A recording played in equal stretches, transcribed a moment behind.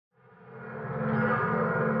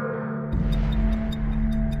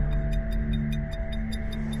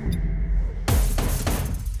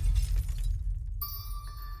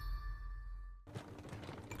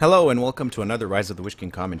Hello and welcome to another Rise of the Witch King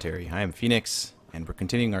commentary. I am Phoenix, and we're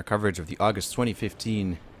continuing our coverage of the August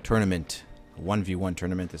 2015 tournament, 1v1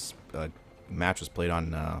 tournament. This match was played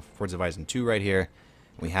on Fords of Eisen 2 right here.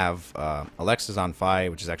 We have AlexisOnFi,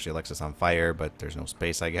 which is actually Alexis on Fire, but there's no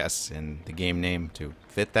space, I guess, in the game name to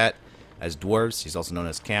fit that, as Dwarves. He's also known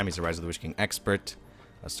as Cam. He's a Rise of the Witch King expert,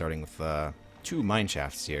 starting with 2 mine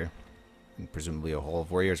shafts here, and presumably a Hall of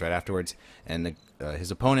Warriors right afterwards. And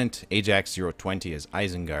his opponent, Ajax 020, is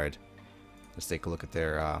Isengard. Let's take a look at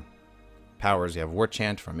their powers. You have War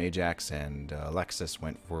Chant from Ajax, and Alexis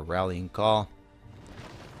went for Rallying Call.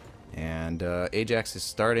 And Ajax is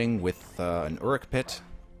starting with an Uruk Pit,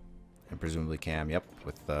 and presumably Cam, yep,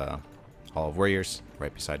 with Hall of Warriors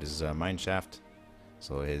right beside his mine shaft.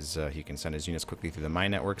 So he can send his units quickly through the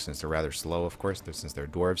mine network, since they're rather slow, of course, since they're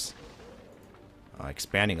dwarves.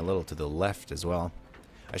 Expanding a little to the left as well.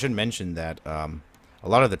 I should mention that a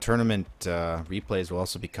lot of the tournament replays will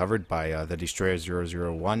also be covered by the Destroyer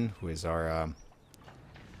 001, who is our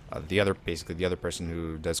basically the other person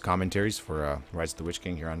who does commentaries for Rise of the Witch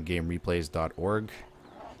King here on GameReplays.org.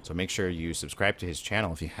 So make sure you subscribe to his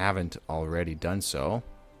channel if you haven't already done so.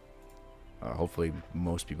 Hopefully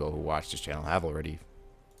most people who watch this channel have already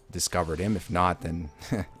discovered him. If not, then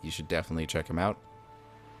you should definitely check him out.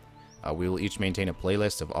 We will each maintain a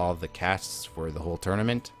playlist of all the casts for the whole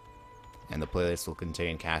tournament, and the playlist will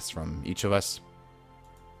contain casts from each of us.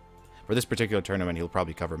 For this particular tournament, he'll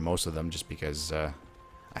probably cover most of them, just because I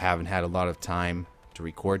haven't had a lot of time to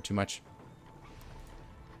record too much.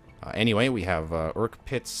 Anyway, we have Uruk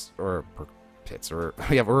Pits, or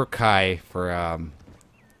we have Uruk-hai for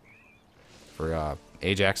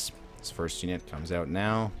Ajax. His first unit comes out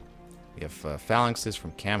now. We have phalanxes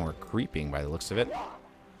from Cam, or creeping by the looks of it.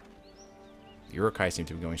 The Uruk-hai seem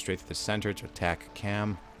to be going straight to the center to attack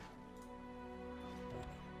Cam.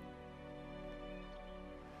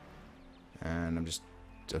 And I'm just...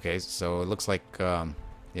 Okay, so it looks like... yeah,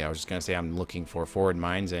 I was just going to say I'm looking for forward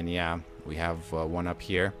mines, and yeah, we have one up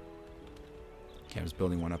here. Cam's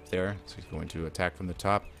building one up there, so he's going to attack from the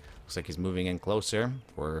top. Looks like he's moving in closer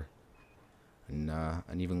for an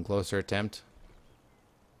even closer attempt.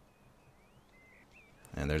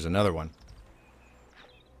 And there's another one.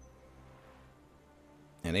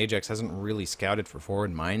 And Ajax hasn't really scouted for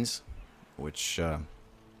forward mines, which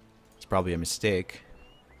is probably a mistake.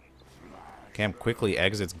 Cam quickly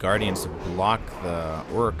exits Guardians to block the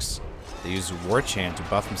Orcs. They use War Chant to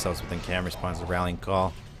buff themselves, but then Cam responds to Rallying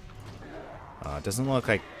Call. It doesn't look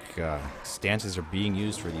like stances are being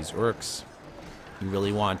used for these Orcs. You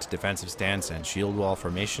really want defensive stance and shield wall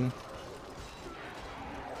formation.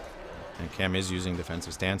 And Cam is using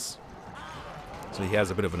defensive stance, so he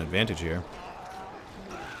has a bit of an advantage here.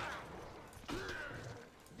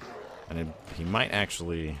 And he might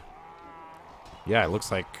actually... Yeah, it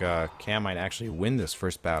looks like Cam might actually win this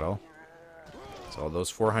first battle. So those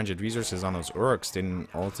 400 resources on those Uruks didn't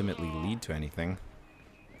ultimately lead to anything.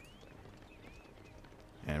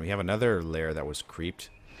 And we have another lair that was creeped.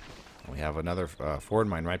 We have another forward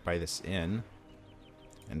mine right by this inn.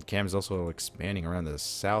 And Cam's also expanding around the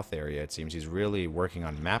south area. It seems he's really working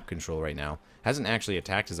on map control right now. Hasn't actually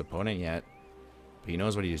attacked his opponent yet, but he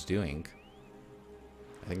knows what he's doing.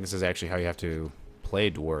 I think this is actually how you have to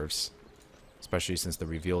play Dwarves, especially since the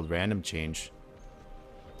revealed random change.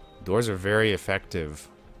 Dwarves are very effective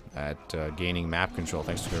at gaining map control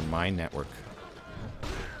thanks to their mine network.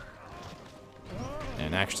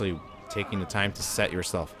 And actually taking the time to set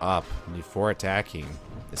yourself up before attacking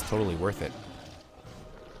is totally worth it.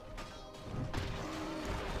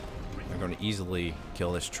 We're going to easily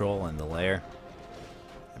kill this troll in the lair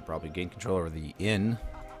and probably gain control over the inn.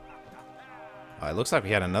 It looks like we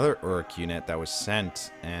had another Uruk unit that was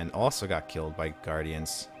sent and also got killed by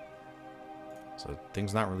Guardians. So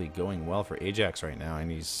things not really going well for Ajax right now, and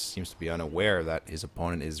he seems to be unaware that his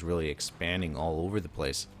opponent is really expanding all over the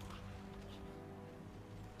place.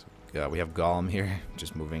 So, we have Golem here,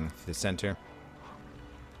 just moving to the center.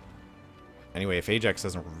 Anyway, if Ajax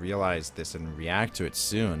doesn't realize this and react to it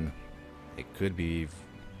soon, it could be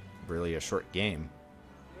really a short game.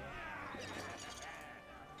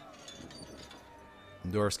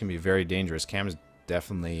 Dwarves can be very dangerous. Cam is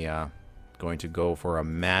definitely going to go for a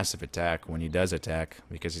massive attack when he does attack,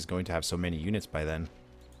 because he's going to have so many units by then.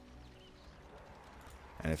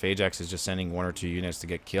 And if Ajax is just sending 1 or 2 units to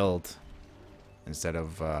get killed instead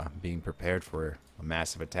of being prepared for a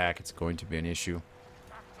massive attack, it's going to be an issue.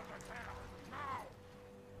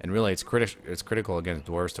 And really, it's critical against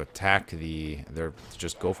Dwarves to attack to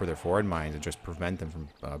just go for their forward mines and just prevent them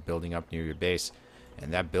from building up near your base.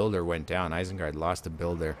 And that builder went down. Isengard lost a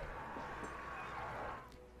builder.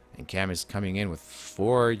 And Cam is coming in with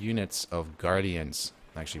 4 units of Guardians.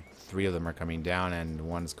 Actually, 3 of them are coming down, and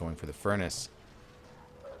 1's going for the furnace.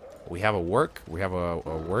 We have a work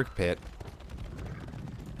pit.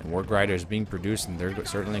 And Work Rider is being produced, and they're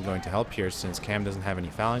certainly going to help here since Cam doesn't have any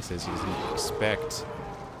phalanxes. He doesn't expect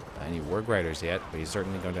any Work Riders yet, but he's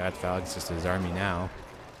certainly going to add phalanxes to his army now.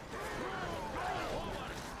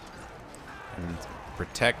 And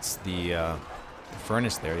protects the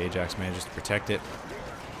furnace there. The Ajax manages to protect it.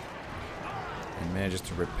 And manages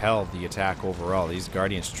to repel the attack overall. These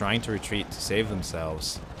Guardians trying to retreat to save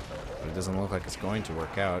themselves. But it doesn't look like it's going to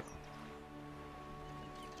work out.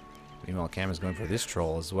 Meanwhile, Cam is going for this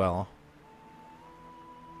troll as well.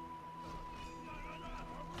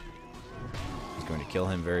 He's going to kill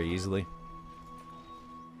him very easily.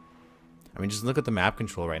 I mean, just look at the map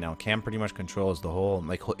control right now. Cam pretty much controls the whole,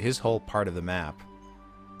 like, his whole part of the map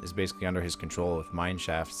is basically under his control with mine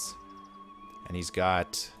shafts. And he's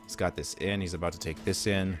got this in. He's about to take this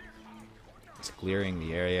in. He's clearing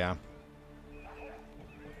the area.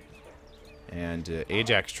 And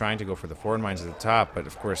Ajax trying to go for the forward mines at the top, but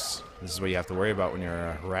of course, this is what you have to worry about when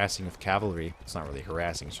you're harassing with cavalry. It's not really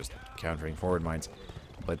harassing; it's just countering forward mines.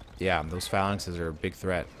 But yeah, those phalanxes are a big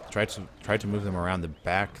threat. Try to move them around the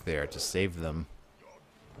back there to save them.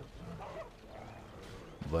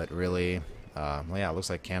 But really, well, yeah, it looks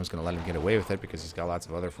like Cam's going to let him get away with it because he's got lots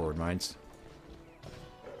of other forward mines.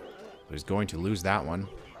 But he's going to lose that one.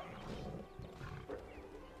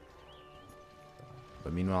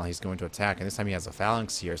 But meanwhile, he's going to attack, and this time he has a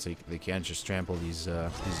phalanx here, so they can't just trample these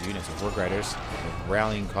units of Work Riders. The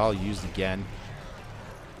rallying call used again.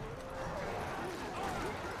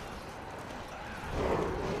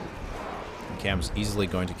 And Cam's easily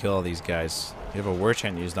going to kill all these guys. You have a war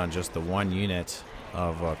chant used on just the 1 unit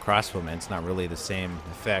of crossbowmen. It's not really the same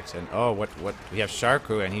effect. And oh, what? We have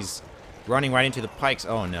Sharku, and he's running right into the pikes.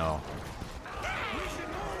 Oh no.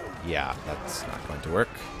 Yeah, that's not going to work.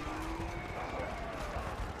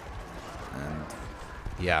 And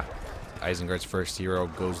yeah, Isengard's first hero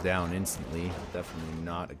goes down instantly. Definitely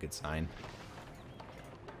not a good sign.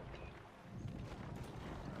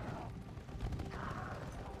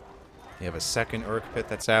 You have a second Urk pit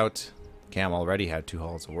that's out. Cam already had 2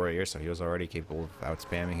 halls of warrior, so he was already capable of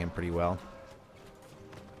outspamming him pretty well.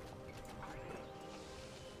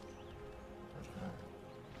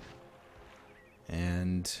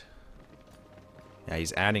 And yeah,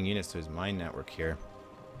 he's adding units to his mine network here.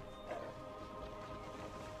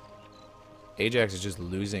 Ajax is just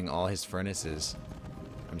losing all his furnaces.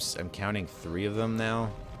 I'm counting 3 of them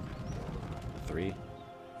now. 3?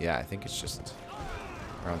 Yeah, I think it's just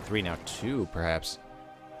around 3 now. 2, perhaps.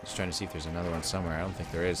 Just trying to see if there's another one somewhere. I don't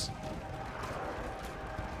think there is.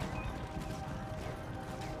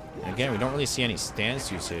 And again, we don't really see any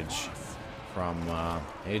stance usage from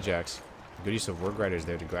Ajax. Good use of Work Riders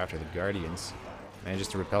there to go after the Guardians. Manages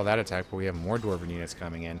to repel that attack, but we have more Dwarven units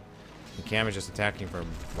coming in. And Cam is just attacking from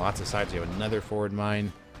lots of sides. We have another forward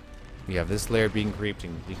mine. We have this layer being creeped,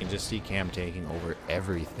 and you can just see Cam taking over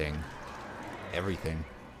everything. Everything.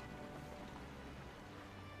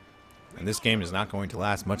 And this game is not going to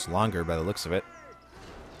last much longer by the looks of it.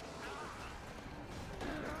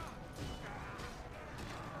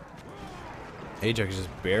 Ajax is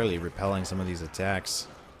just barely repelling some of these attacks.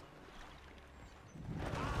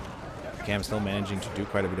 Cam's still managing to do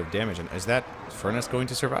quite a bit of damage. And is that furnace going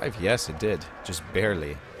to survive? Yes, it did. Just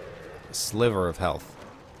barely. A sliver of health.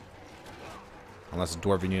 Unless a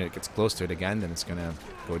Dwarven unit gets close to it again, then it's going to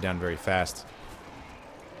go down very fast.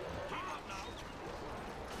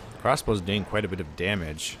 Crossbow's doing quite a bit of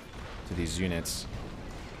damage to these units.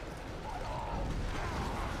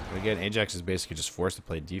 But again, Ajax is basically just forced to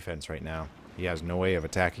play defense right now. He has no way of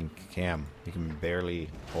attacking Cam. He can barely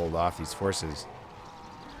hold off these forces.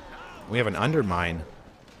 We have an undermine.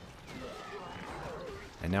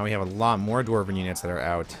 And now we have a lot more Dwarven units that are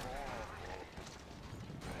out.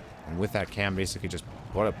 And with that, Cam basically just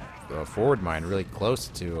put up a forward mine really close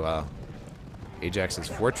to Ajax's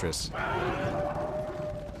fortress.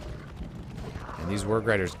 And these Work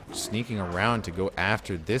Riders sneaking around to go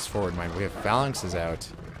after this forward mine. We have phalanxes out.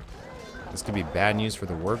 This could be bad news for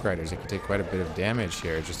the Work Riders. They could take quite a bit of damage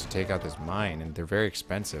here just to take out this mine, and they're very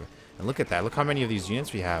expensive. And look at that. Look how many of these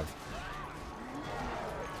units we have.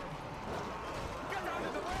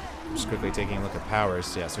 Just quickly taking a look at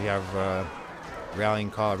powers. Yeah, so we have Rallying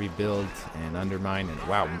Call, Rebuild, and Undermine. And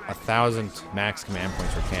wow, 1,000 max command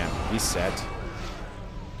points for Cam. He's set.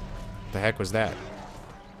 What the heck was that?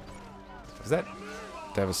 Is that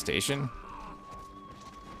Devastation?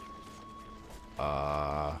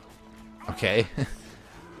 Okay.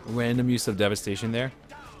 Random use of Devastation there.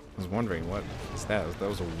 I was wondering, what is that? That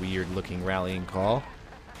was a weird looking rallying call.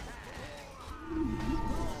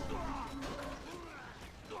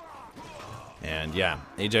 And yeah,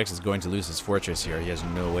 Ajax is going to lose his fortress here. He has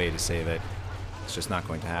no way to save it. It's just not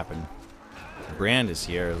going to happen. Brand is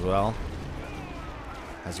here as well.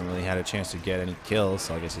 Hasn't really had a chance to get any kills,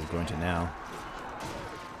 so I guess he's going to now.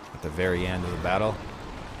 At the very end of the battle.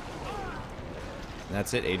 And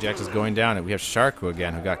that's it. Ajax is going down, and we have Sharku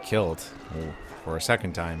again, who got killed for a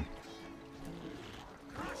second time.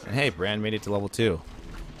 And hey, Brand made it to level 2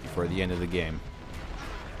 before the end of the game.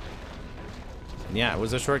 And yeah, it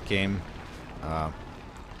was a short game. I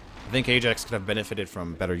think Ajax could have benefited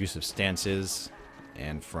from better use of stances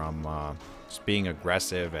and from just being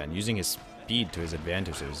aggressive and using his speed to his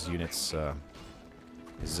advantage. His units,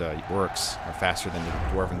 his works are faster than the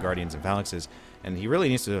Dwarven Guardians and Phalanxes, and he really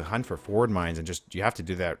needs to hunt for forward mines, and just you have to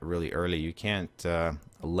do that really early. You can't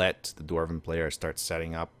let the Dwarven player start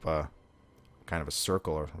setting up kind of a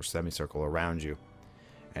circle or semicircle around you.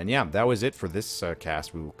 And yeah, that was it for this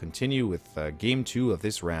cast. We will continue with Game 2 of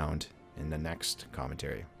this round in the next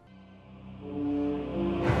commentary.